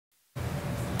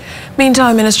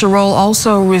Meantime, Minister Rolle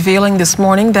also revealing this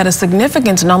morning that a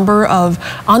significant number of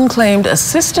unclaimed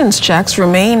assistance checks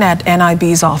remain at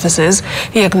NIB's offices.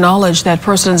 He acknowledged that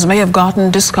persons may have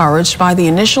gotten discouraged by the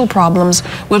initial problems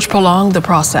which prolonged the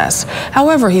process.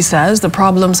 However, he says the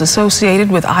problems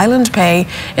associated with island pay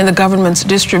in the government's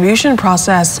distribution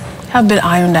process have been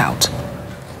ironed out.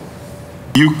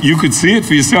 You could see it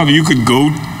for yourself. You could go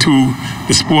to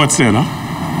the sports center.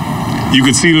 You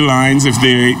could see the lines if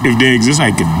they exist.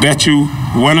 I could bet you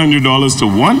 $100 to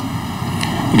 1.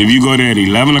 And if you go there at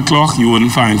 11 o'clock, you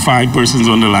wouldn't find 5 persons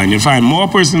on the line. You'd find more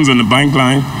persons on the bank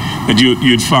line that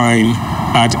you'd find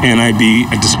at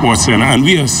NIB at the sports center. And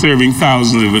we are serving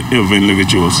thousands of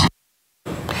individuals.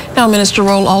 Now, Minister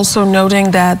Rolle also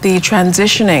noting that the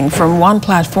transitioning from one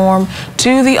platform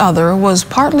to the other was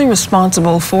partly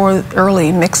responsible for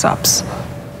early mix-ups.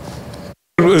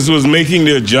 It was making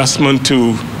the adjustment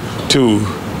to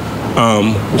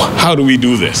how do we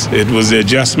do this? It was the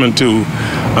adjustment to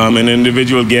an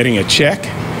individual getting a check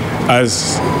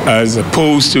as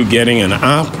opposed to getting an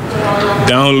app,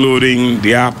 downloading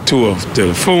the app to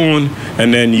the phone,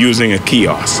 and then using a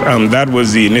kiosk. That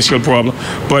was the initial problem.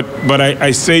 But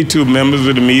I say to members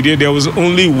of the media, there was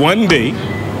only one day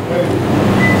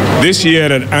this year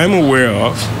that I'm aware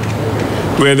of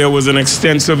where there was an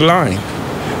extensive line.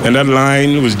 And that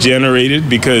line was generated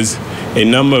because a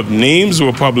number of names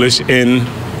were published in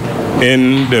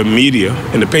the media,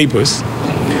 in the papers,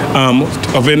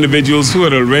 of individuals who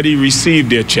had already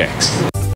received their checks.